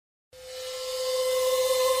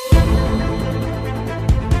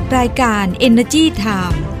รายการ Energy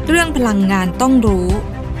Time เรื่องพลังงานต้องรู้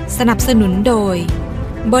สนับสนุนโดย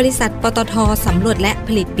บริษัทปตท.สำรวจและผ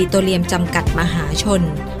ลิตปิโตรเลียมจำกัดมหาชน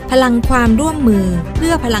พลังความร่วมมือเ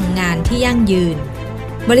พื่อพลังงานที่ยั่งยืน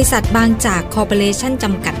บริษัทบางจากคอร์ปอเรชั่นจ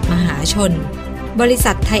ำกัดมหาชนบริ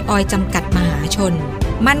ษัทไทยออยล์จำกัดมหาชน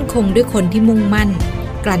มั่นคงด้วยคนที่มุ่งมั่น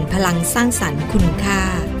กลั่นพลังสร้างสรรค์คุณค่า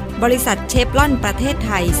บริษัทเชฟรอนประเทศไ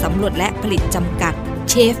ทยสำรวจและผลิตจำกัด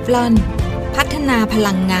เชฟรอนพัฒนาพ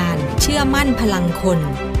ลังงานเชื่อมั่นพลังคน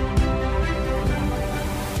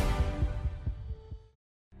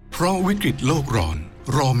เพราะวิกฤตโลกร้อน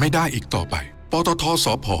รอไม่ได้อีกต่อไปปตท.ส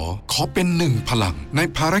ผ.ขอเป็นหนึ่งพลังใน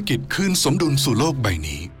ภารกิจคืนสมดุลสู่โลกใบ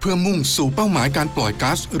นี้เพื่อมุ่งสู่เป้าหมายการปล่อยก๊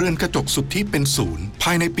าซเรือนกระจกสุทธิเป็นศูนย์ภ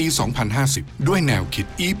ายในปี 2050 ด้วยแนวคิด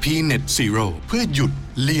EP Net Zero เพื่อหยุด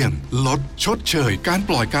เลี่ยงลดชดเชยการ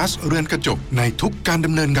ปล่อยก๊าซเรือนกระจกในทุกการด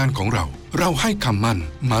ำเนินงานของเราให้คำมั่น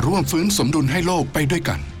มาร่วมฟื้นสมดุลให้โลกไปด้วย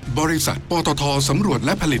กันบริษัทปตท.สำรวจแล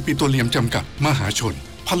ะผลิตปิโตรเลียมจำกัดมหาชน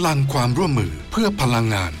พลังความร่วมมือเพื่อพลัง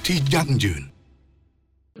งานที่ยั่งยืน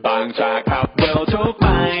บางจากขับเร็วทุกไป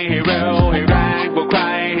ให้เร็วให้แรงกว่าใคร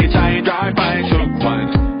ให้ใจร้ายไปทุกวัน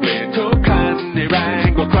เปลี่ยนทุกคันให้แรง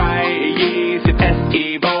กว่าใคร20 SE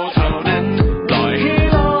Evo เท่านั้นปล่อยให้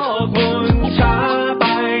โลกหมุนช้าไป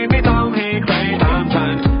ไม่ต้องให้ใครตามทั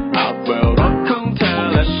นอัพเวลรถของเธอ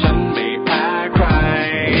และฉันไม่แพ้ใคร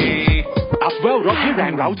อัพเวลรถให้แร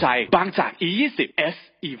งเร้าใจบางจาก E20 S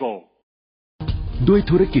Evoด้วย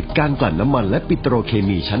ธุรกิจการกลั่นน้ำมันและปิโตรเค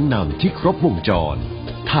มีชั้นนำที่ครบวงจร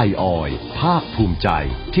ไทยออยล์ภาคภูมิใจ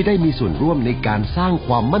ที่ได้มีส่วนร่วมในการสร้างค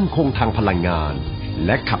วามมั่นคงทางพลังงานแล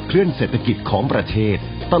ะขับเคลื่อนเศรษฐกิจของประเทศ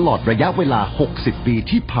ตลอดระยะเวลา60 ปี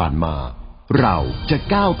ที่ผ่านมาเราจะ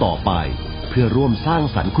ก้าวต่อไปเพื่อร่วมสร้าง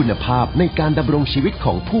สรรค์คุณภาพในการดำรงชีวิตข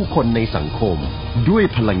องผู้คนในสังคมด้วย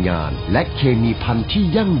พลังงานและเคมีภัณฑ์ที่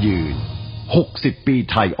ยั่งยืน60 ปี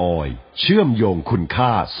ไทยออยล์เชื่อมโยงคุณค่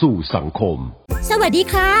าสู่สังคมสวัสดี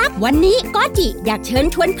ครับวันนี้ก๊อจิอยากเชิญ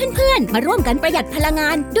ชวนเพื่อนๆมาร่วมกันประหยัดพลังงา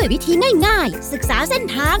นด้วยวิธีง่ายๆศึกษาเส้น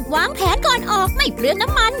ทางวางแผนก่อนออกไม่เปลืองน้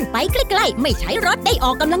ำมันไปใกล้ๆไม่ใช้รถได้อ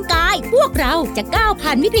อกกำลังกายพวกเราจะก้าวผ่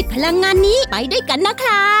านวิกฤตพลังงานนี้ไปด้วยกันนะค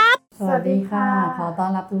รับสวัสดีค่ะขอต้อน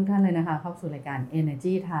รับทุกท่านเลยนะคะเข้าสู่รายการ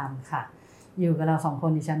Energy Time ค่ะอยู่กับเรา2ค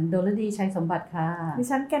นดิฉันดลดีชัยสมบัติค่ะดิ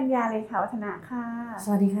ฉันกัญญาเลยค่ะวัฒนะค่ะส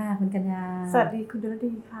วัสดีค่ะคุณกัญญาสวัสดีคุณดล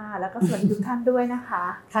ดีค่ะแล้วก็สวัสดีทุกท่านด้วยนะคะ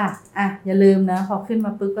ค่ะอย่าลืมนะพอขึ้นม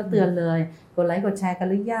าปุ๊บก็เตือนเลยกดไลค์กดแชร์กัน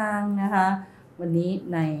หรือยังนะคะวันนี้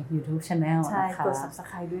ใน YouTube Channel ใช่ นะคะกด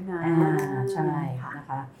Subscribe ด้วยนะใช่นะ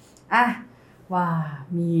คะว่า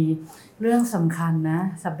มีเรื่องสำคัญนะ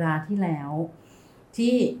สัปดาห์ที่แล้ว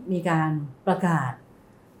ที่มีการประกาศ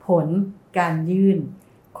ผลการยื่น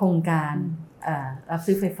โครงการรับ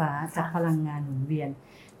ซื้อไฟฟ้าจากพลังงานหมุนเวียน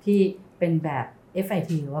ที่เป็นแบบ FIT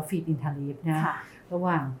หรือว่า Feed in Tariff นะระห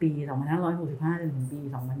ว่างปี 2565 จนถึงปี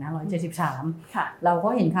 2573 เราก็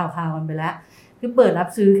เห็นข่าวๆกันไปแล้วคือเปิดรับ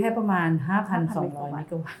ซื้อแค่ประมาณ 5,200 เม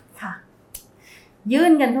กะวัตต์ยื่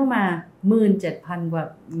นกันเข้ามา 17,000 กว่า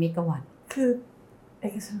เมกะวัตต์คือเอ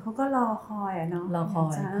กชนเขาก็รอคอยเนาะรอคอ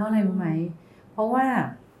ยเพราะอะไรรู้ไหมเพราะว่า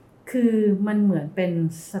คือมันเหมือนเป็น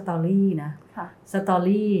สตอรี่นะสตอ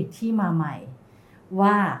รี่ที่มาใหม่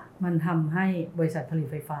ว่ามันทำให้บริษัทผลิต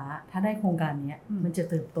ไฟฟ้าถ้าได้โครงการนี้มันจะ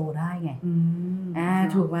เติบโตได้ไง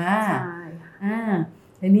ถูกไหมใช่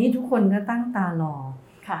ทีนี้ทุกคนก็ตั้งตารอ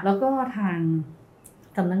แล้วก็ทาง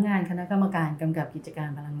สำนักงานคณะกรรมการกำกับกิจการ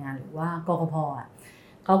พลังงานหรือว่ากกพ.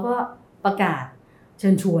เขาก็ประกาศเชิ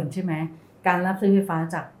ญชวนใช่ไหมการรับซื้อไฟฟ้า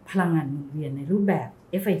จากพลังงานหมุนเวียนในรูปแบบ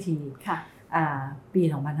FITปี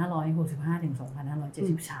 2565 ถึง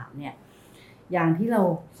 2573 เนี่ยอย่างที่เรา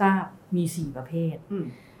ทราบมี4ประเภท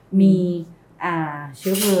มีเ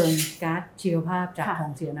ชื้อเพลิงก๊าซชีวภาพจากขอ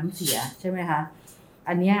งเสียน้ำเสียใช่ไหมคะ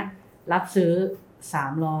อันเนี้ยรับซื้อ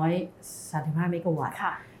335เมกะวัตต์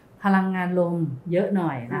พลังงานลมเยอะหน่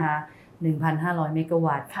อยนะคะ 1,500 เมกะ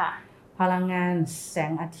วัตต์พลังงานแส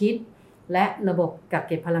งอาทิตย์และระบบกักเ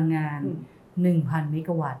ก็บพลังงาน 1,000 เมก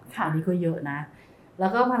ะวัตต์อันนี้ก็เยอะนะแล้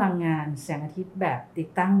วก็พลังงานแสงอาทิตย์แบบติด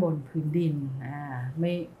ตั้งบนพื้นดินไ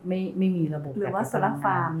ม่มีระบบหรือว่าโซลาร์ฟ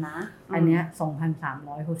าร์มนะอันเนี้ย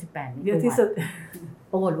 2,368 เยอะที่สุด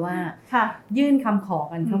ปรากฏว่ายื่นคำขอ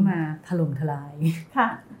กันเข้ามาถล่มทลาย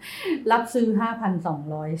รับซื้อ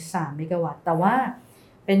 5,203 เมกะวัตต์แต่ว่า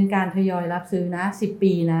เป็นการทยอยรับซื้อนะ10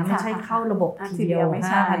 ปีนะไม่ใช่เข้าระบบทีเดียว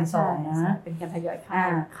 5,200 นะเป็นการทยอยเข้า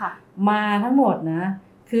มาทั้งหมดนะ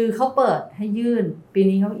คือเขาเปิดให้ยื่นปี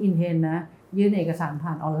นี้เขาอินเทนนะยื่นเอกสารผ่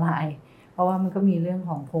านออนไลน์เพราะว่ามันก็มีเรื่อง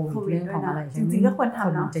ของโควิดเรื่องของอะไรจริงๆก็ควรท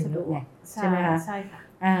ำเนาะจะเยอะไงใช่ไหมคะใช่ค่ะ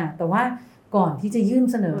แต่ว่าก่อนที่จะยื่น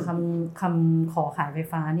เสนอคำขอขายไฟ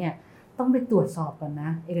ฟ้าเนี่ยต้องไปตรวจสอบก่อนนะ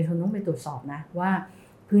เอกชนต้องไปตรวจสอบนะว่า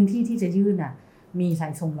พื้นที่ที่จะยื่นมีสา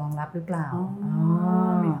ยส่งรองรับหรือเปล่า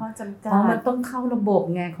มีข้อจำกัดเพราะมันต้องเข้าระบบ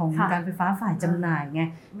ไงของการไฟฟ้าฝ่ายจำหน่ายไง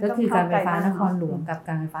ก็คือการไฟฟ้านครหลวงกับก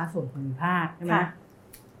ารไฟฟ้าส่วนภูมิภาคใช่ไหม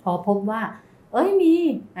พอพบว่ามี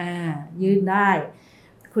ยื่นได้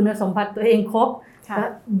คุณสมบัติตัวเองครบก็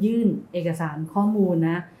ยื่นเอกสารข้อมูล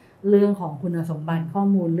นะเรื่องของคุณสมบัติข้อ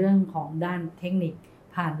มูลเรื่องของด้านเทคนิค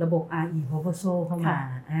ผ่านระบบ RE Proposal เข้ามา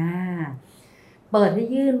เปิดให้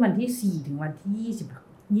ยื่นวันที่4ถึงวันที่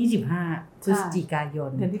25พฤศจิกาย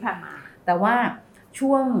นเดือนที่ผ่านมาแต่ว่า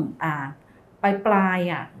ช่วงปลาย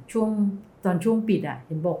ช่วงตอนช่วงปิดเ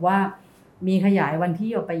ห็นบอกว่ามีขยายวันที่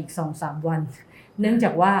ออกไปอีก 2-3 วันเนื่องจา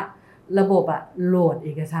กว่าระบบโหลดเอ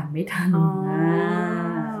กสารไม่ทัน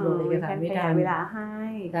โหลดเอกสารไม่ทันเวลาให้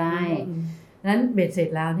ได้นั้นเบ็ดเสร็จ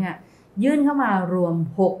แล้วเนี่ยยื่นเข้ามารวม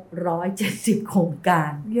670โครงกา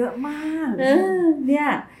รเยอะมากเนี่ย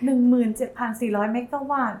 17,400 เมกะ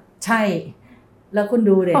วัตต์ใช่แล้วคุณ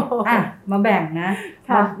ดูเด็มาแบ่งนะ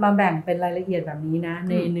มาแบ่งเป็นรายละเอียดแบบนี้นะ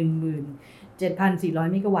ใน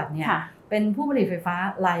 17,400 เมกะวัตต์เนี่ยเป็นผู้ผลิตไฟฟ้า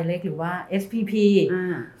รายเล็กหรือว่า SPP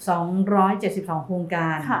 272โครงกา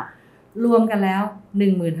รรวมกันแล้ว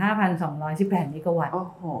 15,218 เมกะวัตต์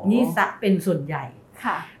นี่ซะเป็นส่วนใหญ่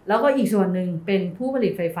แล้วก็อีกส่วนหนึ่งเป็นผู้ผลิ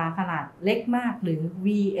ตไฟฟ้าขนาดเล็กมากหรือ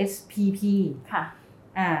VSPP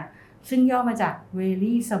ซึ่งย่อมาจาก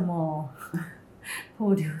Very Small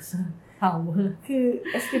Producer Power คือ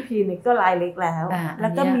SPP นี่ก็รายเล็กแล้วแล้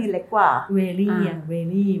วก็มีเล็กกว่า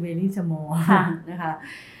Very Small นะคะ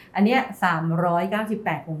อันเนี้ย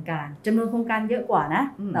398โครงการจำนวนโครงการเยอะกว่านะ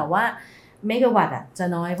แต่ว่าเมกะวัตต์จะ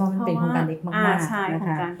น้อยเพราะมันเป็นโครงการเล็กมากๆใช่โคร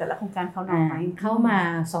งการแต่ละโครงการเขาน้อยเข้ามา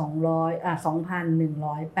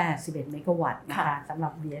2,181 เมกะวัตต์นะคะสำหรั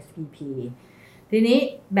บ VSPP ทีนี้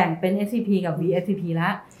แบ่งเป็น SPP กับ VSPP แล้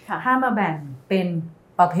วถ้ามาแบ่งเป็น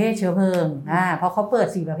ประเภทเชื้อเพลิงเพราะเขาเปิด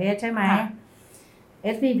4ประเภทใช่ไหม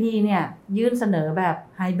SPP เนี่ยยื่นเสนอแบบ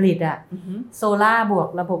ไฮบริดโซล่าบวก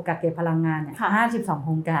ระบบกักเก็บพลังงานเนี่ย52โค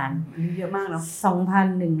รงการเยอะมากเนาะ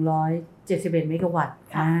 2,171 เมกะวัตต์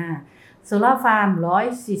โซล่าฟาร์ม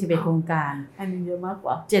141โครงการอันนี้เยอะมากก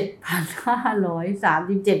ว่า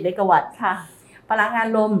 7,537 เมกะวัตต์พลังงาน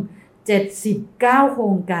ลม79โคร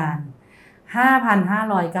งการ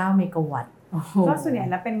 5,509 เมกะวัตต์ก็ส่วนใหญ่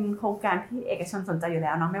แล้วเป็นโครงการที่เอกชนสนใจอยู่แ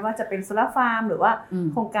ล้วเนาะไม่ว่าจะเป็นโซล่าฟาร์มหรือว่า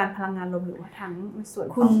โครงการพลังงานลมหรือว่าทั้งส่วน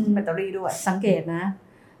ของแบตเตอรี่ด้วยสังเกตนะ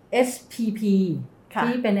SPP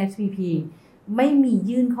ที่เป็น SPP ไม่มี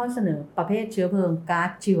ยื่นข้อเสนอประเภทเชื้อเพลิงก๊า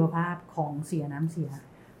ซชีวภาพของเสียน้ำเสีย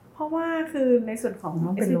เพราะว่าคือในส่วนของ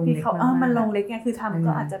SPP เขามันลงเล็กไงคือทำ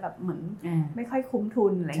ก็อาจจะแบบเหมือนไม่ค่อยคุ้มทุ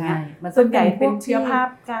นอะไรเงี้ยส่วนใหญ่เป็นเชื้อภาพ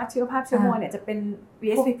ก๊าซเชื้อภาพเชื้อมวลเนี่ยจะเป็น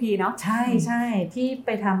VSPP เนาะใช่ที่ไป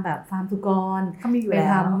ทำแบบฟาร์มสุกรไป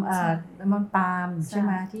ทำน้ำมันปาล์มใช่ไห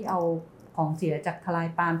มที่เอาของเสียจากทลาย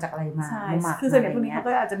ปาล์มจากอะไรมาหมักคือส่วนใหญ่พวกนี้เขา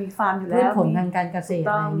ก็อาจจะมีฟาร์มอยู่แล้วพืชผลทางการเกษตร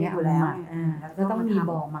อะไรเงี้ยหมักก็ต้องมี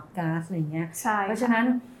บ่อหมักก๊าซอะไรเงี้ยเพราะฉะนั้น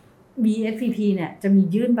VSPP เนี่ยจะมี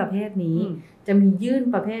ยื่นประเภทนี้จะมียื่น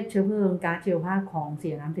ประเภทเชื้อเพลิงก๊าซชีวภาพของเสี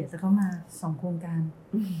ยน้ำเสียจะเข้ามา2โครงการ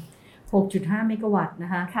 6.5 เมกะวัตต์น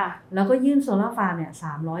ะคะแล้วก็ยื่นโซล่าฟาร์มเนี่ย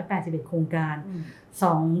381โครงการ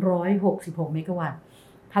266เมกะวัตต์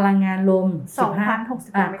พลังงานลม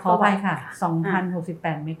2,068 ขอไปค่ะ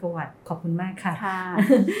2,068 เมกะวัตต์ขอบคุณมากค่ะ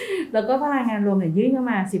แล้วก็พลังงานลมเนี่ยยื่นเข้า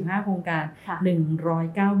มา15โครงการ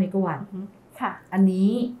109เมกะวัตต์อัน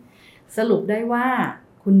นี้สรุปได้ว่า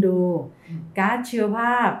คุณดูก๊าซชีวภ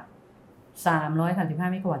าพ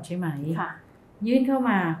335เมกะวัตต์ใช่ไหมยื่นเข้า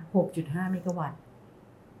มา 6.5 เมกะวัตต์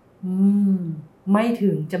ไม่ถึ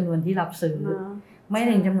งจำนวนที่รับซื้อไม่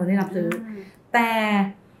ถึงจำนวนที่รับซื้อแต่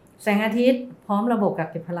แสงอาทิตย์พร้อมระบบกัก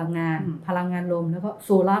เก็บพลังงานพลังงานลมแล้วก็โซ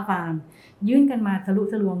ล่าฟาร์มยื่นกันมาทะลุ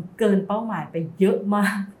ทะลวงเกินเป้าหมายไปเยอะมา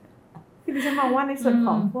กคือดิฉันมองว่าในส่วนข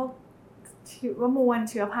องพวกว่ามวล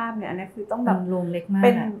เชื้อภาพเนี่ยอันนี้คือต้องแบบลงเล็กมากเ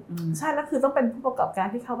ป็นใช่แล้วคือต้องเป็นผู้ประกอบการ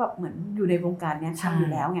ที่เขาแบบเหมือนอยู่ในวงการเนี้ยทำอยู่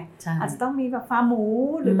แล้วไงอาจจะต้องมีแบบฟาร์มหมู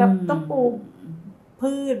หรือแบบต้องปลูก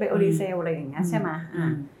พืชไบโอดีเซลอะไรอย่างเงี้ยใช่ไหม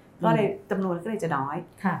ก็เลยจำนวนก็เลยจะน้อย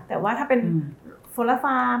แต่ว่าถ้าเป็นโซล่าฟ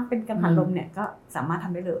าร์มเป็นกังหันลมเนี่ยก็สามารถท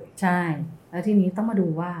ำได้เลยใช่แล้วทีนี้ต้องมาดู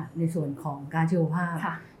ว่าในส่วนของการชีวภาพ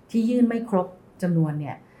ที่ยื่นไม่ครบจำนวนเ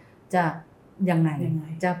นี่ยจะยังไง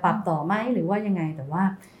จะปรับต่อไหมหรือว่ายังไงแต่ว่า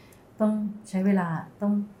ต้องใช้เวลาต้อ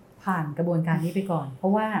งผ่านกระบวนการนี้ไปก่อนเพรา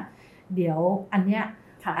ะว่าเดี๋ยวอันเนี้ย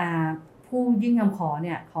ผู้ยื่นคำขอเ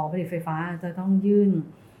นี่ยขอผลิตไฟฟ้าจะต้องยื่น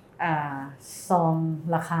ซอง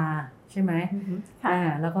ราคาใช่ไหม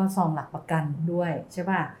แล้วก็ซองหลักประกันด้วยใช่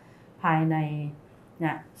ป่ะภายในเ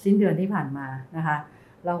นี่ยสิ้นเดือนที่ผ่านมานะคะ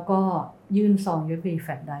แล้วก็ยื่นซอง USB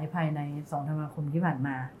Flash Drive ภายใน2ธันวาคมที่ผ่านม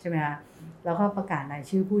าใช่ไหมคะแล้วก็ประกาศราย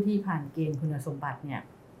ชื่อผู้ที่ผ่านเกณฑ์คุณสมบัติเนี่ย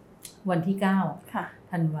วันที่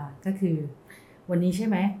9ธันวาก็คือวันนี้ใช่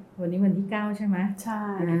ไหมวันนี้วันที่9ใช่ไหมใช่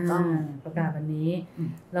ต้องประกาศวันนี้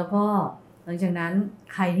แล้วก็หลังจากนั้น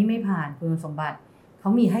ใครที่ไม่ผ่านคุณสมบัติเขา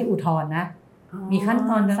มีให้อุทธรณ์นะมีขั้น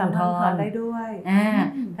ตอนการอุทธรณ์ได้ด้วย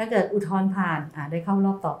ถ้าเกิดอุทธรณ์ผ่านได้เข้าร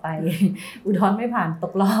อบต่อไป อุทธรณ์ไม่ผ่านต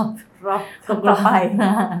กรอบต่อไป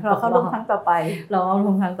เราเข้ารอบครั้งต่อ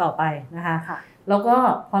ไปนะคะแล้วก็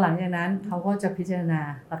พอหลังจากนั้นเขาก็จะพิจารณา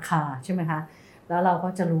ราคาใช่ไหมคะแล้วเราก็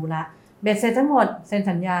จะรู้ละเบ็ดเสร็จทั้งหมดเซ็น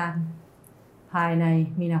สัญญาภายใน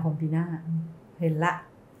มีนาคมปีหน้าเห็นละ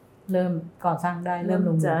เริ่มก่อสร้างได้เริ่มล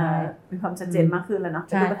งมือได้มีความชัดเจนมากขึ้นแล้วเนาะ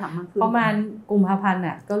จะทำมากขึ้นประมาณกุมภาพันธ์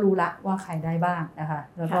น่ะก็รู้ละว่าใครได้บ้างนะคะ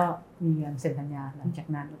แล้วก็มีเงินเซ็นสัญญาหลังจาก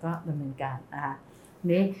นั้นก็ดำเนินการนะคะ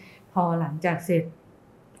นี้พอหลังจากเสร็จ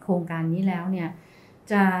โครงการนี้แล้วเนี่ย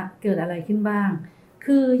จะเกิดอะไรขึ้นบ้าง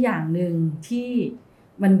คืออย่างหนึ่งที่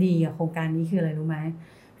มันดีกับโครงการนี้คืออะไรรู้ไหม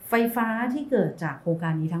ไฟฟ้าที่เกิดจากโครงกา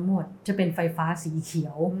รนี้ทั้งหมดจะเป็นไฟฟ้าสีเขีย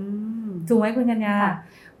วถูกไหมคุณกัญญา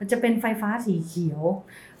มันจะเป็นไฟฟ้าสีเขียว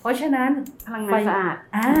เพราะฉะนั้นพลังงานสะอาด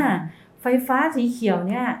ไฟฟ้าสีเขียว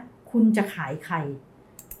เนี่ยคุณจะขายใคร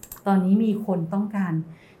ตอนนี้มีคนต้องการ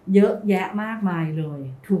เยอะแยะมากมายเลย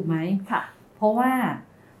ถูกไหมค่ะเพราะว่า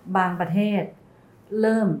บางประเทศเ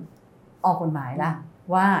ริ่มออกกฎหมายแล้ว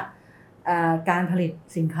ว่าการผลิต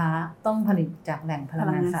สินค้าต้องผลิตจากแหล่งพลัง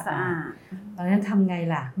งานสะอาดตอนนั้นทำไง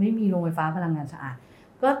ล่ะไม่มีโรงไฟฟ้าพลังงานสะอาด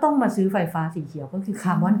ก็ต้องมาซื้อไฟฟ้าสีเขียวก็คือค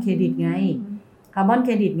าร์บอนเครดิตไง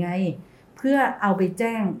เพื่อเอาไปแ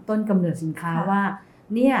จ้งต้นกำเนิดสินค้าว่า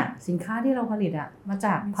เนี่ยสินค้าที่เราผลิตมาจ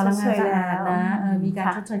ากพลังงานสะอาดนะมีการ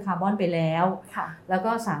ชดเชยคาร์บอนไปแล้วแล้ว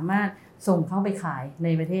ก็สามารถส่งเข้าไปขายใน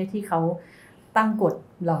ประเทศที่เขาตั้งกฎ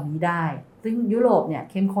เหล่านี้ได้ซึ่งยุโรปเนี่ย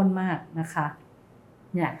เข้มข้นมากนะคะ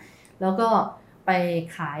เนี่ยแล้วก็ไป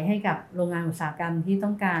ขายให้กับโรงงานอุตสาหกรรมที่ต้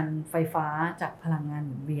องการไฟฟ้าจากพลังงานห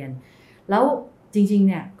มุนเวียนแล้วจริงๆ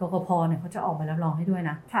เนี่ยกกพ.เนี่ยเขาจะออกมารับรองให้ด้วย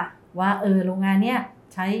นะว่าโรงงานเนี้ย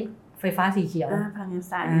ใช้ไฟฟ้าสีเขียวพลังงาน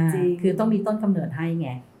สะอาดจริงคือต้องมีต้นกำเนิดให้ไง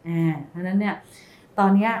เพราะนั้นเนี่ยตอ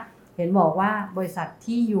นนี้เห็นบอกว่าบริษัท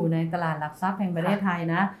ที่อยู่ในตลาดหลักทรัพย์แห่งประเทศไทย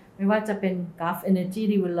นะไม่ว่าจะเป็น Gulf Energy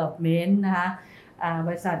Development นะคะบ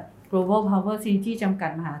ริษัท Global Power Synergy จำกั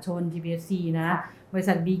ดมหาชน GPSC นะบริ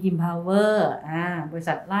ษัท BGIM Power บริ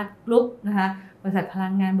ษัทลาดกรุ๊ปนะคะบริษัทพลั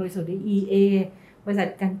งงานบริสุทธิ์ EA บริษัท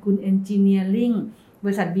กันกุล Engineering บ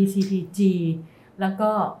ริษัท BCPG แล้ว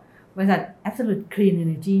ก็บริษัท Absolute Clean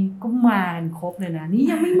Energy ก็มากันครบเลยนะนี่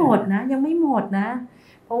ยังไม่หมดนะ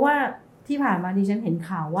เพราะว่าที่ผ่านมาดิฉันเห็น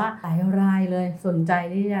ข่าวว่าหลายรายเลยสนใจ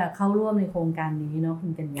ที่จะเข้าร่วมในโครงการนี้เนาะคุ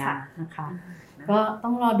ณกัญญานะคะก็ต้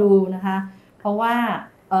องรอดูนะคะเพราะว่า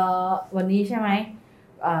วันนี้ใช่ไหม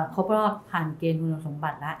ครบรอบผ่านเกณฑ์คุณสมบั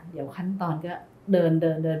ติละเดี๋ยวขั้นตอนก็เดิ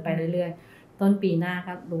นไปเรื่อยๆต้นปีหน้า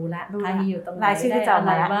ก็รู้ละใครอยู่ตรงไหนได้อะ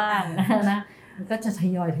ไรบ้างนะมันก็จะท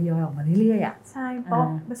ยอยออกมาเรื่อยๆใช่เพราะ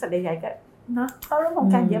บริษัทใหญ่ๆก็เนาะเข้าร่วมโครง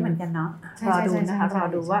การเยอะเหมือนกันเนาะรอดูนะคะรอ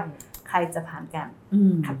ดูว่าใครจะผ่านกัน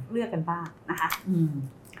คัดเลือกกันบ้างนะคะ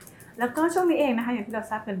แล้วก็ช่วงนี้เองนะคะอย่างที่เรา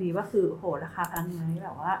ทราบกันดีว่าคือโหราคาพลังงานแ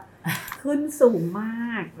บบว่าขึ้นสูงม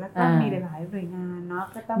ากแล้วก็มีหลายๆหน่วยงานเนาะ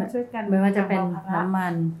ก็ต้องช่วยกันไม่ว่าจะเป็นน้ำมั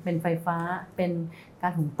นเป็นไฟฟ้าเป็นกา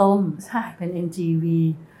รหุงต้มเป็น NGV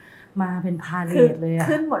มาเป็นพาเลทเลย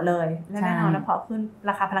ขึ้นหมดเลยและแน่นอนแล้วพอขึ้น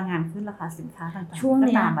ราคาพลังงานขึ้นราคาสินค้าต่างๆช่วง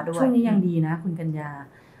นี้ยังดีนะคุณกัญญา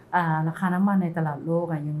ราคาน้ำมันในตลาดโลก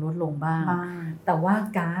ยังลดลงบ้างแต่ว่า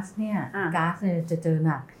ก๊าซเนี่ยจะเจอห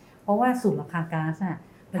นักเพราะว่าสูตรราคาก๊าซน่ะ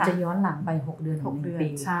มันจะย้อนหลังไป6เดือนถึง1ปี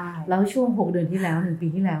แล้วช่วง6เดือนที่แล้ว1ปี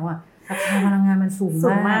ที่แล้วราคาพลังงานมันสูง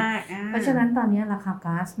มากเพราะฉะนั้นตอนนี้ราคา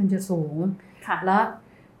ก๊าซมันจะสูงแล้ว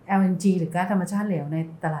LNG หรือก๊าซธรรมชาติเหลวใน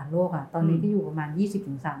ตลาดโลกตอนนี้ก็อยู่ประมาณ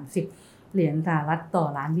 20-30 เหรียญสหรัฐต่อ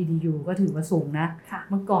ล้าน BTU ก็ถือว่าสูงนะ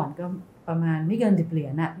เมื่อก่อนก็ประมาณไม่เกิน10เหรีย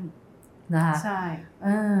ญนะคะใช่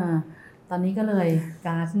ตอนนี้ก็เลย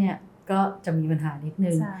ก๊าซเนี่ยก็จะมีปัญหานิด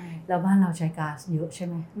นึงแล้วบ้านเราใช้ก๊าซเยอะใช่ไ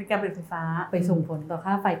หมในการผลิตไฟฟ้าไปส่งผลต่อ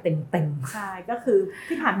ค่าไฟเต็มใช่ก็คือ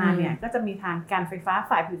ที่ผ่านมาเนี่ยก็จะมีทางการไฟฟ้า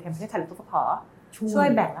ฝ่ายผลิตแห่งประเทศไทยหรือกฟผ.ช่วย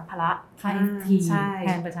แบ่งรับภาระค่า FT แท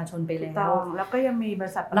นประชาชนไปแล้วก็ยังมีบ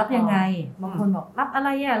ริษัทรับยังไงบางคนบอกรับอะไร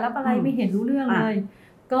รับอะไรไม่เห็นรู้เรื่องเลย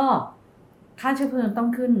ก็ค่าเชื้อเพลิงต้อง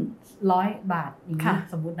ขึ้น100 บาทอย่างนี้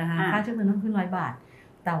สมมุตินะคะค่าเชื้อเพลิงต้องขึ้น100 บาท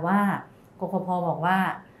แต่ว่ากกพ.บอกว่า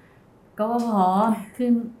กกพ.ขึ้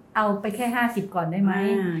นเอาไปแค่50ก่อนได้ไหม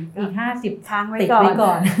อีก50ค้างไว้ก่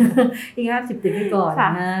อนอีก50ติดไว้ก่อน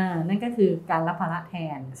นั่นก็คือการรับภาระแท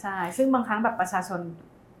นใช่ซึ่งบางครั้งแบบประชาชน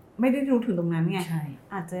ไม่ได้รู้ถึงตรงนั้นไง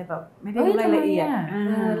อาจจะแบบไม่ได้รู้รายละเอียด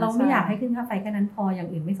เราไม่อยากให้ขึ้นค่าไฟแค่นั้นพออย่าง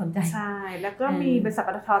อื่นไม่สนใจใช่แล้วก็มีบริษัทป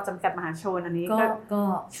ตท.จำกัดมหาชนอันนี้ก็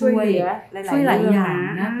ช่วยเหลือหลายอย่าง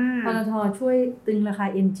นะปตท.ช่วยตึงราคา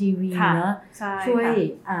NGV เนอะช่วย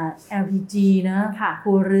LPG นะค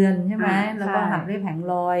รัวเรือนใช่ไหมแล้วก็หักเรียบแผง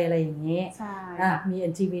ลอยอะไรอย่างเงี้ยมี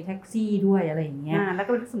NGV แท็กซี่ด้วยอะไรอย่างเงี้ยแล้ว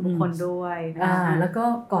ก็เป็นส่วนบุคคลด้วยแล้วก็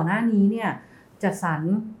ก่อนหน้านี้เนี่ยจัดสรร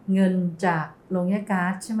เงินจากโรงแยกก๊า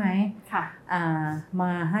ซใช่ไหมค่ะม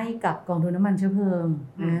าให้กับกองทุนน้ำมันเชื้อเพลิง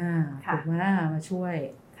ถูกไหมมาช่วย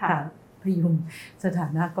พยุงสถา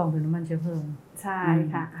นะกองทุนน้ำมันเชื้อเพลิงใช่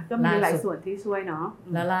ค่ะก็มีหลายส่วนที่ช่วยเนาะ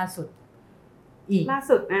แล้วล่าสุด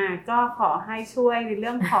ก็ขอให้ช่วยในเ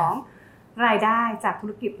รื่องของรายได้จากธุ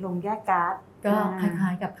รกิจโรงแยกก๊าซก็คล้า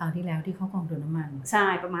ยๆกับคราวที่แล้วที่เข้ากองทุนน้ำมันใช่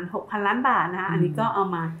ประมาณ 6,000 ล้านบาทนะคะอันนี้ก็เอา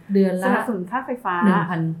มาเดือนละสนับสนุนค่าไฟฟ้า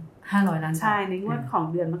 1,500 ล้านบาทใช่ในงวดของ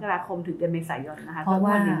เดือนมกราคมถึงเดือนเมษายนนะคะเพราะว่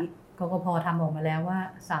านี้กกพ.ทำออกมาแล้วว่า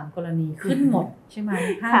3กรณีขึ้นหมดใช่ไหม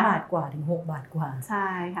5 บาทกว่าถึง6 บาทกว่าใช่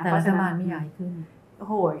ค่ะแต่รัฐบาลไม่อยากให้ขึ้นโอ้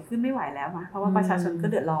โหขึ้นไม่ไหวแล้วเพราะว่าประชาชนก็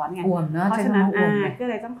เดือดร้อนไงเพราะฉะนั้นก็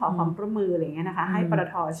เลยต้องขอความร่วมมืออะไรอย่างเงี้ยนะคะให้ปต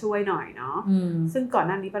ท.ช่วยหน่อยเนาะซึ่งก่อนห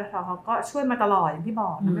น้านี้ปตท.เขาก็ช่วยมาตลอดอย่างที่บ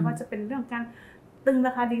อกนะไม่ว่าจะเป็นเรื่องการตึงร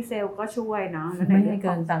าคาดีเซลก็ช่วยเนาะแล้วไม่ให้เ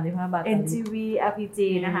กิน35 บาท NGV LPG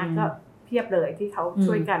นะคะก็เพียบเลยที่เขา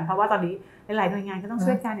ช่วยกันเพราะว่าตอนนี้หลายหน่วยงานก็ต้อง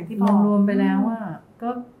ช่วยกันอย่างที่บอกรวมไปแล้วว่าก็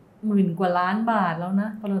10,000 กว่าล้านบาทแล้วนะ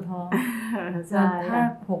ปตท.ถ้า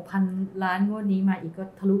 6,000 ล้านงวดนี้มาอีกก็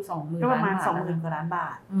ทะลุ 20,000 ก็ประมาณ 20,000 กว่าล้านบา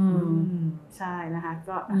ทใช่นะคะ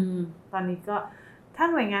ก็ตอนนี้ก็ถ้า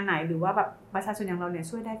หน่วยงานไหนหรือว่าแบบประชาชนอย่างเราเนี่ย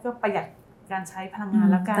ช่วยได้ก็ประหยัดการใช้พลังงาน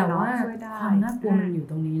แล้วกันเนาะช่วยได้ความน่ากลัวมันอยู่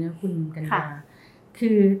ตรงนี้นะคุณกัญญาคื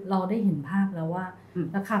อเราได้เห็นภาพแล้วว่า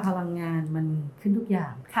ราคาพลังงานมันขึ้นทุกอย่า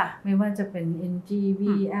งไม่ว่าจะเป็น NGV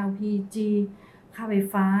LPG ค่าไฟ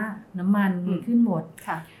ฟ้าน้ำมันมันขึ้นหมด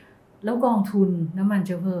แล้วกองทุนน้ำมันเ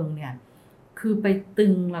ชื้อเพลิงเนี่ยคือไปตึ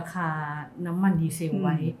งราคาน้ำมันดีเซลไ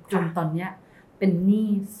ว้จนตอนเนี้ยเป็นหนี้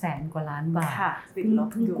100,000 กว่าล้านบาทเ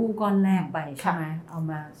พิ่งกู้ก้อนแรกไปใช่ไหมเอา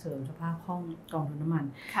มาเสริมสภาพคล่องกองทุนน้ำมัน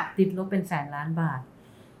ติดลบเป็น100,000 ล้านบาท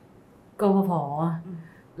กพผ.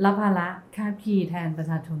รับภาระค่าพีแทนประ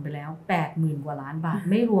ชาชนไปแล้ว 80,000 กว่าล้านบาท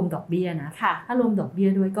ไม่รวมดอกเบี้ยนะถ้ารวมดอกเบี้ย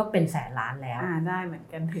ด้วยก็เป็น100,000 ล้านแล้วได้เหมือน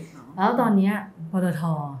กันถึงเนาะแล้วตอนนี้ปต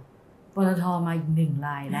ท.มาอีก1 ร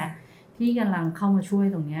ายแล้วที่กำลังเข้ามาช่วย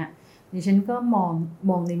ตรงนี้ดิฉันก็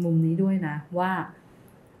มองในมุมนี้ด้วยนะว่า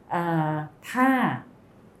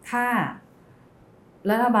ถ้า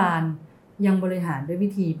รัฐบาลยังบริหารด้วยวิ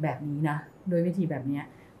ธีแบบนี้นะโดยวิธีแบบนี้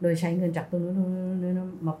โดยใช้เงินจากตรงนู้น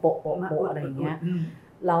มาโปะอะไรอย่างเงี้ย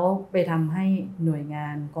แล้วไปทำให้หน่วยงา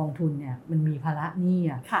นกองทุนเนี่ยมันมีภาระหนี้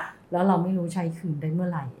แล้วเราไม่รู้ใช้คืนได้เมื่อ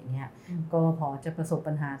ไหร่อย่างเงี้ยก็พอจะประสบ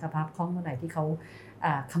ปัญหาสภาพคล่องเมื่อไหร่ที่เขา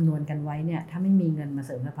คำนวณกันไว้เนี่ยถ้าไม่มีเงินมาเ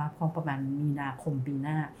สริมสภาพคล่องประมาณมีนาคมปีห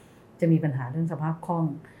น้าจะมีปัญหาเรื่องสภาพคล่อง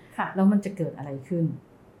แล้วมันจะเกิดอะไรขึ้น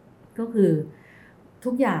ก็คือทุ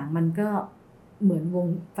กอย่างมันก็เหมือนวง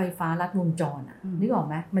ไฟฟ้าลัดวงจรนึกออก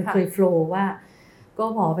ไหมมันเคยโฟลว์ว่าก็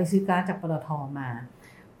พอไปซื้อก๊าซจากปตท.มา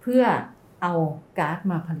เพื่อเอาก๊าซ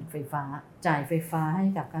มาผลิตไฟฟ้าจ่ายไฟฟ้าให้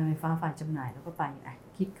กับการไฟฟ้าฝ่ายจำหน่ายแล้วก็ไป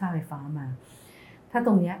คิดค่าไฟฟ้ามาถ้าต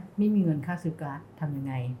รงนี้ไม่มีเงินค่าซื้อก๊าซทำยัง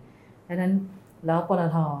ไงดังนั้นแล้วปต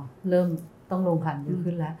ท.เริ่มต้องลงขันเยอะ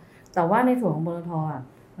ขึ้นแล้วแต่ว่าในส่วนของปตท.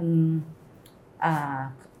มัน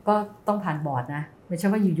ก็ต้องผ่านบอร์ดนะไม่ใช่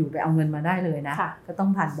ว่าอยู่ๆไปเอาเงินมาได้เลยนะก็ต้อง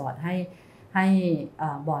ผ่านบอร์ดให้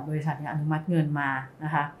บอร์ดบริษัทเนี่ยอนุมัติเงินมาน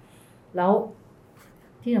ะคะแล้ว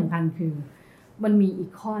ที่สำคัญคือมันมีอี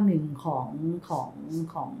กข้อหนึ่งขอ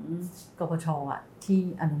งกพช.ที่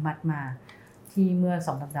อนุมัติมาที่เมื่อ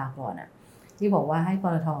2 สัปดาห์ก่อนที่บอกว่าให้ป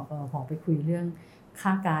ตท.กพ.ไปคุยเรื่องค่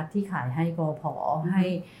าก๊าซที่ขายให้กพ.ให้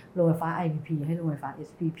โรงไฟฟ้า IPP ให้โรงไฟฟ้า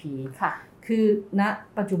SPP ค่ะคือณ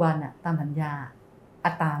ปัจจุบันตามสัญญา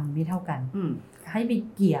อัตราไม่เท่ากันให้ไป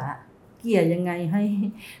เกี่ยยังไงให้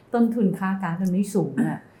ต้นทุนค่าก๊าซมันไม่สูง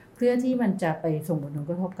เพื่อที่มันจะไปส่งผล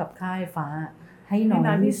กระทบกับค่าไฟฟ้าให้น้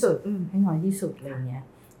อยที่สุดอะไรเงี้ย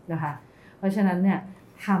นะคะเพราะฉะนั้นเนี่ย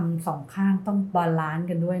ทำ2 ข้างต้องบาลานซ์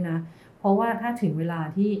กันด้วยนะเพราะว่าถ้าถึงเวลา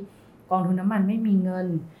ที่กองทุนน้ำมันไม่มีเงิน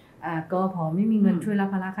กพ.ไม่มีเงินช่วยรับ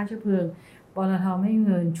ภาระค่าเชื้อเพลิงปตท.ไม่มีเ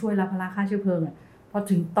งินช่วยรับภาระค่าเชื้อเพลิงพอ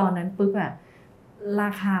ถึงตอนนั้นปุ๊บรา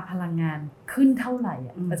คาพลังงานขึ้นเท่าไหร่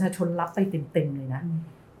ประชาชนรับไปเต็มๆเลยนะ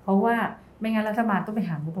เพราะว่าไม่งั้นรัฐบาลต้องไป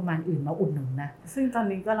หางบประมาณอื่นมาอุดหนุนนะซึ่งตอน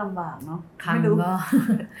นี้ก็ลำบากเนาะไม่รู้ก็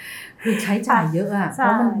คือใช้จ่ายเยอะเพร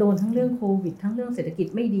าะมันโดนทั้งเรื่องโควิดทั้งเรื่องเศรษฐกิจ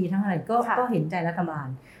ไม่ดีทั้งอะไรก็เห็นใจรัฐบาล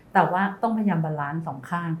แต่ว่าต้องพยายามบาลานซ์2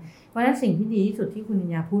 ข้างเพราะฉะนั้นสิ่งที่ดีที่สุดที่คุณนิ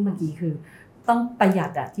ยาพูดเมื่อกี้คือต้องประหยั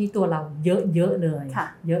ดที่ตัวเราเยอะๆเลย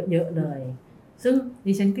เยอะๆเลยซึ่ง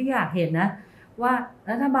ดิฉันก็อยากเห็นนะ ว่า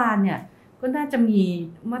รัฐบาลเนี่ยก็น่าจะมี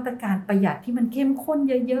มาตรการประหยัดที่มันเข้มข้น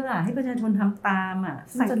เยอะๆให้ประชาชนทำตาม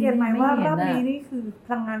สังเกตไหมว่ารอบนี้นี่คือพ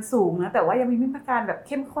ลังงานสูงนะแต่ว่ายังมีมาตรการแบบเ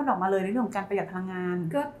ข้มข้นออกมาเลยในเรื่องของการประหยัดพลังงาน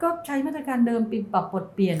ก็ใช้มาตรการเดิมปิดปรับปลด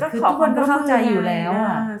เปลี่ยนคือทุกคนก็เข้าใจอยู่แล้ว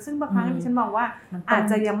ซึ่งบางครั้งที่ฉันมองว่าอาจ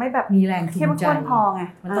จะยังไม่แบบมีแรงจูงใจเข้มข้นพอไง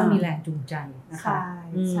มันต้องมีแรงจูงใจนะคะ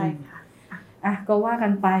ใช่ค่ะก็ว่ากั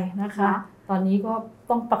นไปนะคะตอนนี้ก็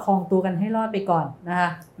ต้องประคองตัวกันให้รอดไปก่อนนะคะ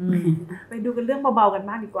ไปดูกันเรื่องเบาๆกัน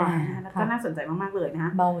บ้างดีกว่านะคะแล้วก็น่าสนใจมากๆเลยนะค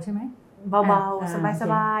ะเบาใช่ไหมเบาๆส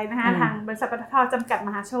บายๆนะคะทางบริษัทปตท.จำกัดม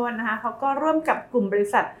หาชนนะคะเขาก็ร่วมกับกลุ่มบริ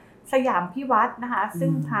ษัทสยามพิวัฒน์นะคะซึ่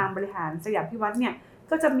งทางบริหารสยามพิวัฒน์เนี่ย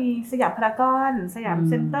ก็จะมีสยามพารากอนสยาม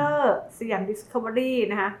เซ็นเตอร์สยามดิสคัฟเวอรี่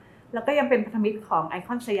นะคะแล้วก็ยังเป็นพันธมิตรของไอค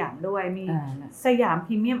อนสยามด้วยมีสยามพ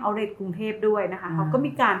รีเมียมเอาท์เลทกรุงเทพด้วยนะคะเขาก็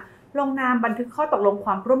มีการลงนามบันทึกข้อตกลงค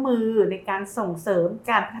วามร่วมมือในการส่งเสริม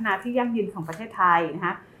การพัฒนาที่ยั่งยืนของประเทศไทยนะค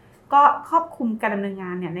ะก็ครอบคลุมการดำเนินงา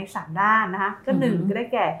นเนี่ยใน3ด้านนะคะก็1ก็ได้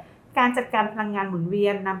แก่การจัดการพลังงานหมุนเวีย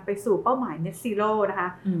นนำไปสู่เป้าหมาย Net Zero นะคะ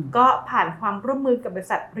ก็ผ่านความร่วมมือกับบริ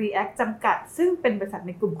ษัท React จำกัดซึ่งเป็นบริษัทใ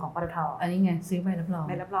นกลุ่มของปตท.อันนี้ไงซื้อใบรับรอ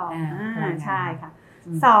งใช่ค่ะ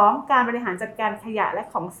2การบริหารจัดการขยะและ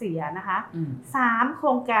ของเสียนะคะ3โคร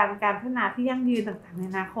งการการพัฒนาที่ยั่งยืนต่างๆใน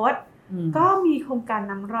อนาคตก็มีโครงการ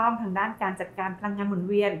นำร่องทางด้านการจัดการพลังงานหมุน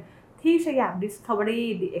เวียนที่สยาม Discovery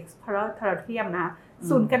The Exploratorium นะคะ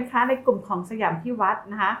ศูนย์การค้าในกลุ่มของสยามพิวัฒน์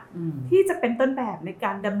นะคะที่จะเป็นต้นแบบในก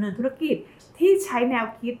ารดำเนินธุรกิจที่ใช้แนว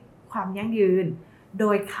คิดความยั่งยืนโด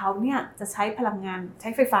ยเขาเนี่ยจะใช้พลังงานใช้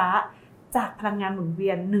ไฟฟ้าจากพลังงานหมุนเวี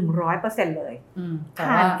ยน 100% เลย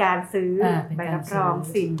ผ่านการซื้อใบรับรอง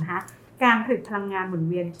สินนะคะการผลิตพลังงานหมุน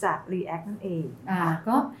เวียนจาก React นั่นเอง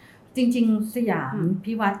ก็จริงๆสยาม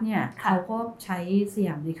พิวัฒน์เนี่ยเขาก็ใช้สย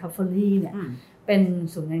าม Recovery เนี่ยเป็น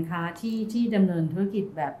ศูนย์การค้าที่ดำเนินธุรกิจ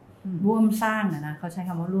แบบร่วมสร้างนะเขาใช้ค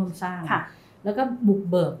ำว่าร่วมสร้างแล้วก็บุก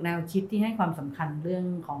เบิกแนวคิดที่ให้ความสำคัญเรื่อง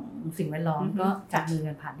ของสิ่งแวดล้อมก็จับมือ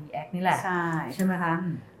กันผ่าน React นี่แหละใช่ไหมคะ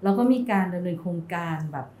แล้วก็มีการดำเนินโครงการ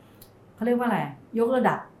แบบเขาเรียกว่าอะไรยกระ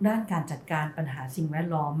ดับด้านการจัดการปัญหาสิ่งแวด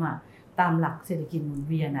ล้อมตามหลักเศรษฐกิจหมุน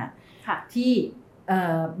เวียนที่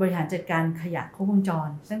บริหารจัดการขยะครบวงจร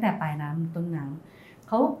ตั้งแต่ปลายน้ำต้นน้ำเ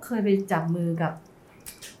ขาเคยไปจับมือกับ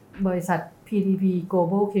บริษัท PTT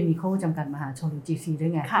Global Chemical จำกัดมหาชน GC ด้ว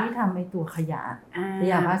ยไงที่ทำไอ้ตัวขยะ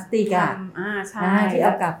พลาสติกที่เอ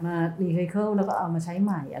ากลับมารีไซเคิลแล้วก็เอามาใช้ใ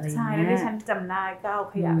หม่อะไรอย่างเงี้ยใช่แล้วที่ฉันจำได้ก็เอา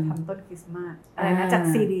ขยะทำต้นคริสต์มาสอะไรนะจาก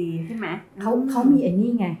ซีดีใช่ไหมเขามีไอ้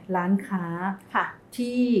นี่ไงร้านค้า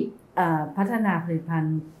ที่พัฒนาผลิตภัณ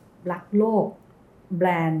ฑ์รักโลกแบร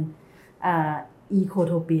นด์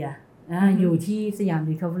Ecotopia อยู่ที่สยาม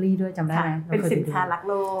Recovery ด้วยจำได้ไหมเป็นสินค้ารัก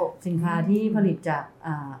โลกสินค้าที่ผลิตจาก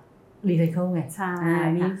รีไซเคิลไง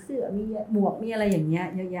มีเสื้อมีหมวกมีอะไรอย่างเงี้ย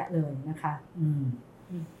เยอะแยะเลยนะคะ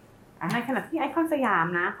ในขณะที่ไอคอนสยาม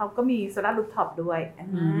นะเขาก็มีโซลาร์รูฟท็อปด้วย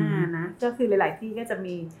นะก็คือหลายๆที่ก็จะ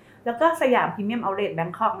มีแล้วก็สยามพรีเมียมเอาท์เลทแบง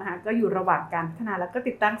คอกนะคะก็อยู่ระหว่างการพัฒนาแล้วก็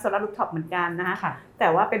ติดตั้งโซลาร์รูฟท็อปเหมือนกันนะคะแต่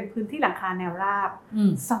ว่าเป็นพื้นที่หลังคาแนวราบ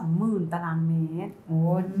 20,000 ตารางเมตรโอ้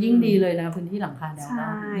ยิ่งดีเลยนะพื้นที่หลังคาแนวรา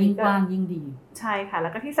บยิ่งกว้างยิ่งดีใช่ค่ะแล้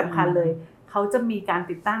วก็ที่สำคัญเลยเขาจะมีการ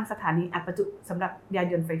ติดตั้งสถานีอัดประจุสำหรับยาน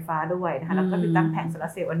ยนต์ไฟฟ้าด้วยนะคะแล้วก็ติดตั้งแผงโซลา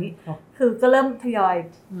ร์เซลล์วันนี้คือก็เริ่มทยอย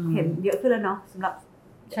เห็นเยอะขึ้นแล้วเนาะสำหรับ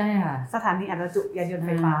ใช่ค่ะสถานีอัดประจุยานยนต์ไฟ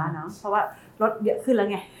ฟ้าเนาะเพราะว่ารถเยอะขึ้นแล้ว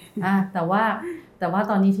ไงแต่ว่า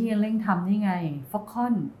ตอนนี้ที่ยังเร่งทำนี่ไงฟ็อกคอ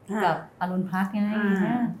นกับอรุณพัฒน์ไง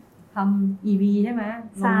ทำ EV ใช่ไหม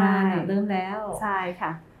โรงงานเริ่มแล้วใช่ค่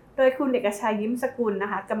ะโดยคุณเอกชัยยิ้มสกุลน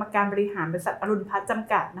ะคะกรรมการบริหารบริษัทอรุณพัฒน์จ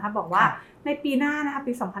ำกัดนะคะบอกว่าในปีหน้านะคะ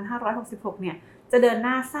ปี 2566 เนี่ยจะเดินห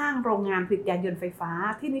น้าสร้างโรงงานผลิตยานยนต์ไฟฟ้า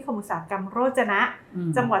ที่นิคมอุตสาหกรรมโรจนะ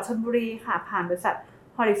จังหวัดชลบุรีค่ะผ่านบริษัท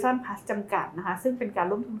Horizon Plus จำกัดนะคะซึ่งเป็นการ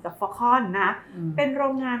ร่วมทุนกับ Foxconn นะเป็นโร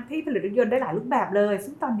งงานที่ผลิตรถยนต์ได้หลายรูปแบบเลย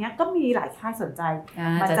ซึ่งตอนนี้ก็มีหลายค่ายสนใจ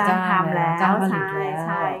มาจ้างทำแล้วใ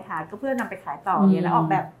ช่ค่ะก็เพื่อนำไปขายต่อเนี่ยแล้วออก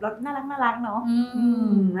แบบรถน่ารักเนาะ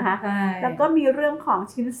นะคะแล้วก็มีเรื่องของ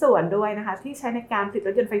ชิ้นส่วนด้วยนะคะที่ใช้ในการผลิตร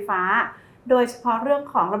ถยนต์ไฟฟ้าโดยเฉพาะเรื่อง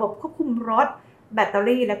ของระบบควบคุมรถแบตเตอ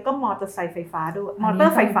รี่แล้วก็มอเตอร์ไซค์ไฟฟ้าด้วยมอเตอ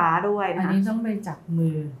ร์ไฟฟ้าด้วยนะคะอันนี้ต้องไปจับมื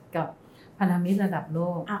อกับพันธมิตรระดับโล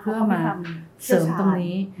กเพื่อมาเสริมตรง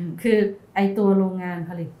นี้คือไอตัวโรงงาน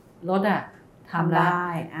ผลิตรถทำได้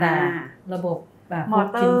แต่ระบบแบบมอ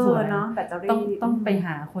เตอร์เนาะแบตเตอรี่ต้องไปห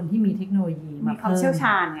าคนที่มีเทคโนโลยีมีความเชี่ยวช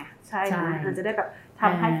าญไงใช่มันจะได้แบบท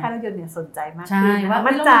ำให้ค่ายรถยนต์เนี่ยสนใจมากขึ้นว่า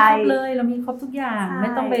มั่นใจเลยเรามีครบทุกอย่างไม่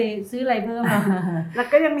ต้องไปซื้ออะไรเพิ่มแล้ว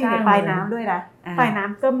ก็ยังมีในปลายน้ำด้วยนะปลายน้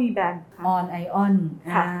ำก็มีแบรนด์ออนไอออน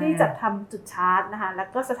ที่จัดทำจุดชาร์จนะคะแล้ว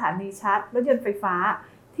ก็สถานีชาร์จรถยนต์ไฟฟ้า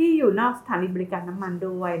ที่อยู่นอกสถานีบริการน้ำมัน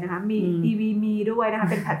ด้วยนะคะมี EV มีด้วยนะคะ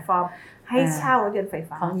เป็นแพลตฟอร์มให้เช่ารถยนต์ไฟ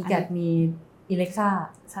ฟ้าของอีแกดมี Alexa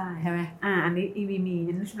ใช่ไหมอันนี้ EV มี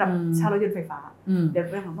นั่นสำหรับเช่ารถยนต์ไฟฟ้าเดี๋ยว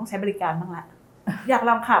เราต้องใช้บริการบ้างละอยากล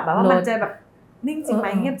องขับแบบว่ามันจะแบบนิ่งจริงไหม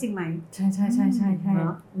เงียบจริงไหมใช่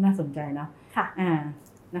น่าสนใจเนาะค่ะ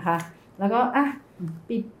นะคะแล้วก็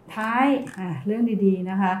ปิดท้ายเรื่องดีๆ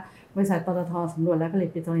นะคะบริษัทปตท.สำรวจและผลิต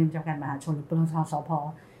ปิโตรเลียมจำกัดมหาชนหรือปตท.สผ.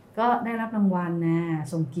ก็ได้รับรางวัล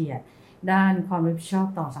ทรงเกียรติด้านความรับผิดชอบ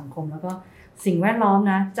ต่อสังคมแล้วก็สิ่งแวดล้อม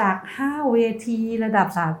นะจาก5เวทีระดับ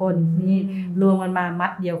สากลนี่รวมกันมามั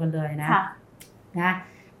ดเดียวกันเลยนะ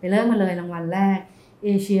ไปเริ่มมาเลยรางวัลแรก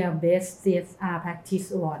Asia Best CSR Practice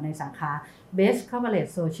Award ในสาขา Best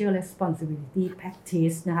Corporate Social Responsibility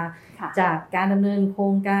Practice นะคะจากการดำเนินโคร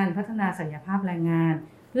งการพัฒนาศักยภาพแรงงาน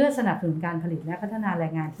เพื่อสนับสนุนการผลิตและพัฒนาแร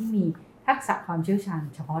งงานที่มีทักษะความเชี่ยวชาญ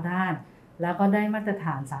เฉพาะด้านแล้วก็ได้มาตรฐ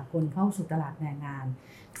านสากลเข้าสู่ตลาดแรงงาน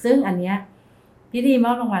ซึ่งอันเนี้ยพิธีม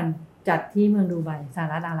อบรางวัลจัดที่เมืองดูไบสห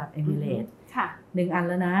รัฐอาหรับเอมิเรตส์1 อันแ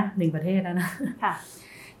ล้วนะ1ประเทศแล้วนะ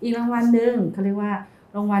อีกรางวัลหนึ่งเขาเรียกว่า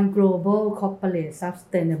รางวัล Global Corporate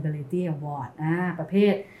Sustainability Award ประเภ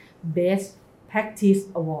ท Best Practice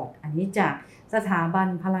Award อันนี้จากสถาบัน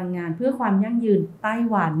พลังงานเพื่อความยั่งยืนไต้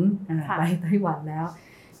หวันไปไต้หวันแล้ว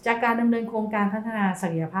จากการดำเนินโครงการพัฒนาศั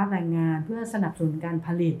กยภาพแรงงานเพื่อสนับสนุนการผ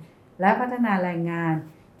ลิตและพัฒนาแรงงาน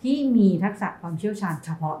ที่มีทักษะความเชี่ยวชาญเฉ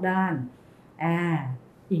พาะด้าน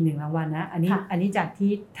อีก1รางวัลนะอันนี้จาก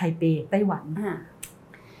ที่ไทเปไต้หวัน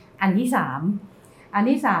อันที่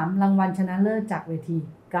3รางวัลชนะเลิศจากเวที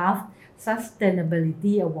Gulf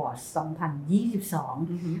Sustainability Awards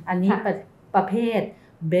 2022 อันนี้ประเภท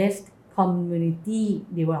Best Community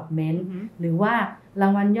Development หรือว่ารา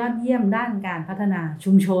งวัลยอดเยี่ยมด้านการพัฒนา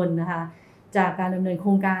ชุมชนนะคะจากการดำเนินโคร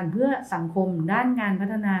งการเพื่อสังคมด้านงานพั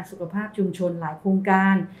ฒนาสุขภาพชุมชนหลายโครงกา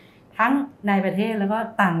รทั้งในประเทศแล้วก็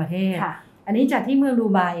ต่างประเทศอันนี้จัดที่เมืองดู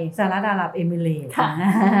ไบสหรัฐอาหรับเอมิเรตส์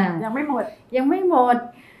ยังไม่หมด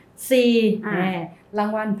4รา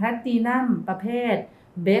งวัลแพลตินัมประเภท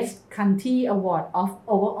Best Country Award of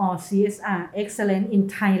Overall CSR Excellence in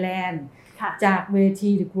Thailand จากเว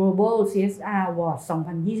ที The Global CSR Award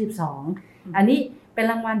 2022 อันนี้เป็น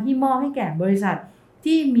รางวัลที่มอบให้แก่บริษัท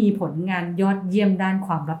ที่มีผลงานยอดเยี่ยมด้านค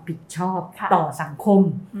วามรับผิดชอบต่อสังคม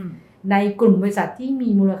ในกลุ่มบริษัทที่มี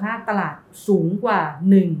มูลค่าตลาดสูงกว่า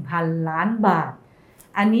 1,000 ล้านบาท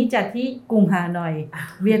อันนี้จัดที่กรุงฮานอย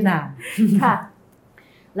เวียดนาม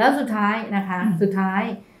แล้วสุดท้าย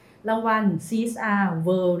รางวัล CSR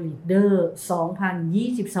World Leader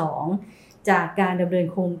 2022 จากการดำเนิน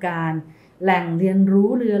โครงการแหล่งเรียนรู้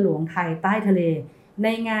เรือหลวงไทยใต้ทะเลใน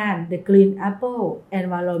งาน The Green Apple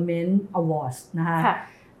Environment Awards นะคะ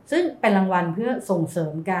ซึ่งเป็นรางวัลเพื่อส่งเสริ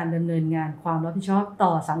มการดำเนินงานความรับผิดชอบต่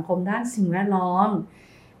อสังคมด้านสิ่งแวดล้อม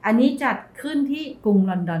อันนี้จัดขึ้นที่กรุง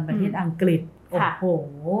ลอนดอนประเทศอังกฤษโอ้โห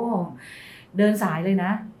เดินสายเลยน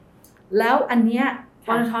ะแล้วอันเนี้ยป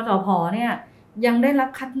ตท.สผ.เนี่ยยังได้รับ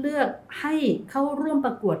คัดเลือกให้เข้าร่วมป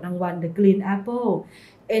ระกวดรางวัล The Green Apple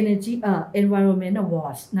Energy Environment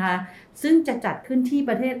Awards นะคะซึ่งจะจัดขึ้นที่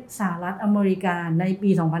ประเทศสหรัฐอเมริกาในปี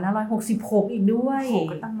 2566 อีกด้วย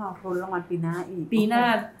ก็ต้องรอลุ้นรางวัลปีหน้าอีกปีหน้า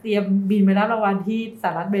เตรียมบินไปรับรางวัลที่ส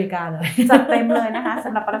หรัฐอเมริกาเลยจัดเต็มเลยนะคะส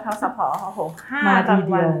ำหรับปตท.สผ.โอ้โห5ราง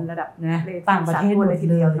วัลระดับนะต่างประเทศเลยที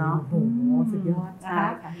เดียวเนาะโอ้โหสุดยอดนะคะ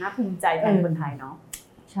น่าภูมิใจแทนคนไทยเนาะ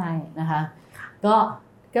ใช่นะคะ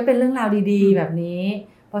ก็เป็นเรื่องราวดีๆแบบนี้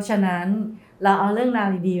เพราะฉะนั้นเราเอาเรื่องราว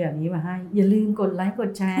ดีๆแบบนี้มาให้อย่าลืมกดไลค์ก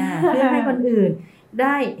ดแชร์เพื่อให้คนอื่นไ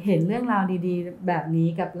ด้เห็นเรื่องราวดีๆแบบนี้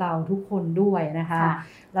กับเราทุกคนด้วยนะคะ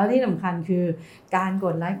แล้วที่สำคัญคือการก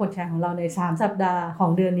ดไลค์กดแชร์ของเราใน3สัปดาห์ขอ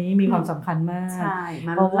งเดือนนี้มีความสำคัญมากใช่ม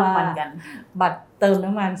าลุ้นรางวัลกันบัตรเติม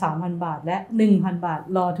น้ำมัน 3,000 บาทและ 1,000 บาท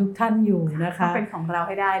รอทุกท่านอยู่นะคะต้องเป็นของเราใ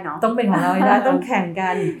ห้ได้เนาะต้องเป็นของเราให้ได้ต้องแข่งกั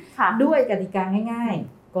นด้วยกติกาง่าย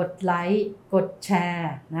ๆกดไลค์กดแช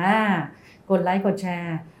ร์กดไลค์กดแช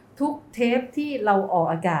ร์ทุกเทปที่เราออก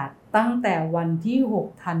อากาศตั้งแต่วันที่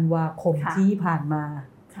6ธันวาคมที่ผ่านมา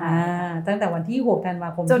ตั้งแต่วันที่6ธันวา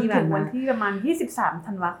คมที่ผ่านมาจนถึงวันที่ประมาณ23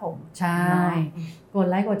ธันวาคมใช่กด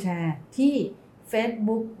ไลค์กดแชร์ที่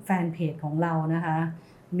Facebook Fanpage ของเรานะคะ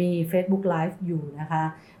มี Facebook Live อยู่นะคะ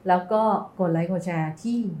แล้วก็กดไลค์กดแชร์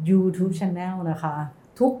ที่ YouTube Channel นะคะ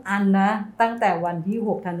ทุกอันนะตั้งแต่วันที่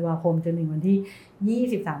6ธันวาคมจนถึงวันที่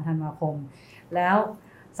23ธันวาคมแล้ว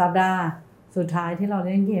สัปดาห์สุดท้ายที่เราเ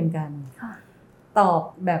ล่นเกมกันตอบ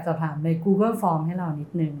แบบสอบถามใน Google Form ให้เรานิด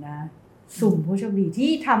นึงนะสุ่มผู้โชคดี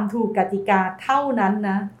ที่ทำถูกกติกาเท่านั้น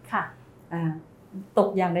นะค่ะตก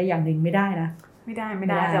อย่างใดอย่างหนึ่งไม่ได้นะไม่ได้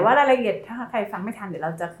แต่ว่ารายละเอียดถ้าใครฟังไม่ทันเดี๋ยวเร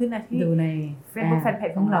าจะขึ้นที่ดูใน Facebook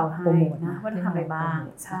Fanpage ของเราโปรโมทนะว่าทำอะไรบ้าง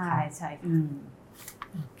ใช่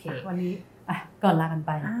โอเควันนี้ก่อนลากันไ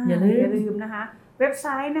ปอย่าลืมนะคะเว็บไซ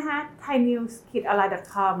ต์นะคะ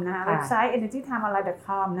thainews.online.com นะคะเว็บไซต์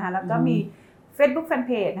energytimeonline.com นะคะแล้วก็มี Facebook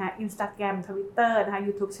Fanpage นะคะ Instagram Twitter นะคะ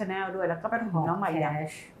YouTube Channel ด้วยแล้วก็เป็นของน้องใหม่อย่าง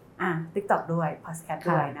TikTok ด้วย Podcast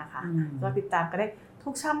ด้วยนะคะก็ติดตามกันได้ทุ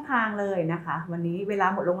กช่องทางเลยนะคะวันนี้เวลา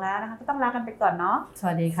หมดลงแล้วนะคะก็ต้องลากันไปก่อนเนาะส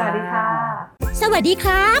วัสดีค่ะสวัสดีค่ะสวัสดีค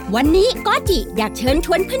รับวันนี้ก็จิอยากเชิญช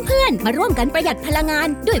วนเพื่อนๆมาร่วมกันประหยัดพลังงาน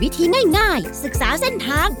ด้วยวิธีง่ายๆศึกษาเส้นท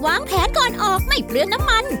างวางแผนก่อนออกไม่เปลืองน้ำ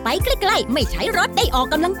มันไปใกล้ๆไม่ใช้รถได้ออก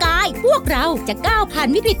กำลังกายพวกเราจะก้าวผ่าน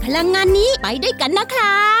วิกฤตพลังงานนี้ไปด้วยกันนะค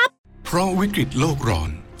รับเพราะวิกฤตโลกร้อน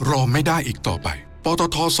รอไม่ได้อีกต่อไปปต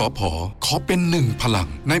ทสผ.ขอเป็นหนึ่งพลัง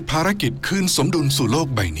ในภารกิจคืนสมดุลสู่โลก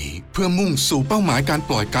ใบนี้เพื่อมุ่งสู่เป้าหมายการ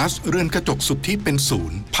ปล่อยก๊าซเรือนกระจกสุทธิเป็นศู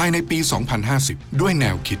นย์ภายในปี 2050 ด้วยแน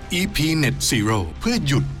วคิด EP Net Zero เพื่อ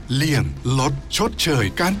หยุดเลี่ยงลดชดเชย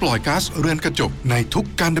การปล่อยก๊าซเรือนกระจกในทุก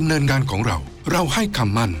การดำเนินงานของเราให้ค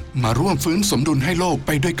ำมั่นมาร่วมฟื้นสมดุลให้โลกไ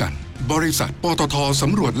ปด้วยกันบริษัทปตทส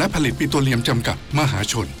ำรวจและผลิตปิโตรเลียมจำกัดมหา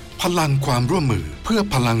ชนพลังความร่วมมือเพื่อ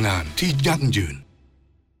พลังงานที่ยั่งยืน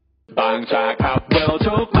บางจากขับเร็ว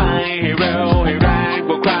ทุกไปให้เร็วให้แรงก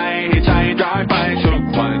ว่าใครให้ใจร้ายไปทุก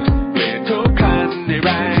วันเปลี่ยนทุกคันให้แร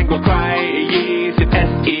งกว่าใคร20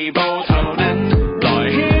 SE Volt เท่านั้นปล่อย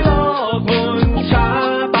ให้โลกหมุนช้า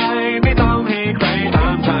ไปไม่ต้องให้ใครตา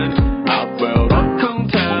มทันอัพเวลรถของ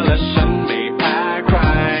เธอและฉันไม่แพ้ใคร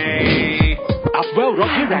อัพเวลรถ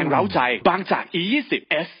ให้แรงเร้าใจบางจาก E20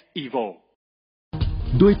 S Evo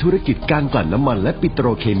ด้วยธุรกิจการกลั่นน้ำมันและปิโตร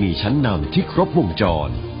เคมีชั้นนำที่ครบวงจร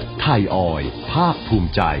ไทยออยล์ภาคภูมิ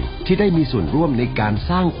ใจที่ได้มีส่วนร่วมในการ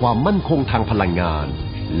สร้างความมั่นคงทางพลังงาน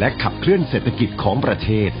และขับเคลื่อนเศรษฐกิจของประเท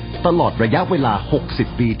ศตลอดระยะเวลา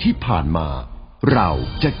60ปีที่ผ่านมาเรา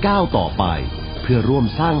จะก้าวต่อไปเพื่อร่วม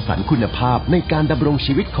สร้างสรรค์คุณภาพในการดำรง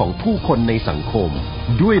ชีวิตของผู้คนในสังคม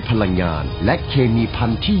ด้วยพลังงานและเคมีภั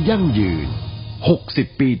ณฑ์ที่ยั่งยืน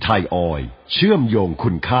60ปีไทยออยล์เชื่อมโยงคุ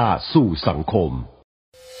ณค่าสู่สังคม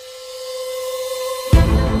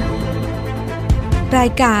รา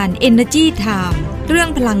ยการ Energy Time เรื่อง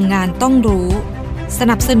พลังงานต้องรู้ส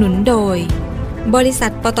นับสนุนโดยบริษั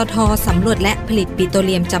ทปตทสำรวจและผลิตปิโตรเ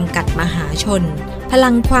ลียมจำกัดมหาชนพลั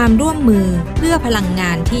งความร่วมมือเพื่อพลังง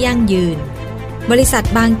านที่ยั่งยืนบริษัท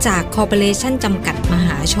บางจากคอร์ปอเรชั่นจำกัดมห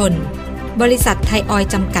าชนบริษัทไทยออยล์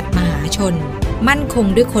จำกัดมหาชนมั่นคง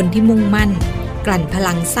ด้วยคนที่มุ่งมั่นกลั่นพ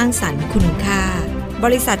ลังสร้างสรรค์คุณค่าบ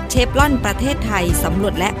ริษัทเชฟรอนประเทศไทยสำรว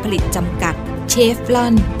จและผลิตจำกัดเชฟรอ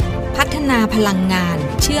นพัฒนาพลังงาน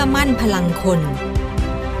เชื่อมั่นพลังคน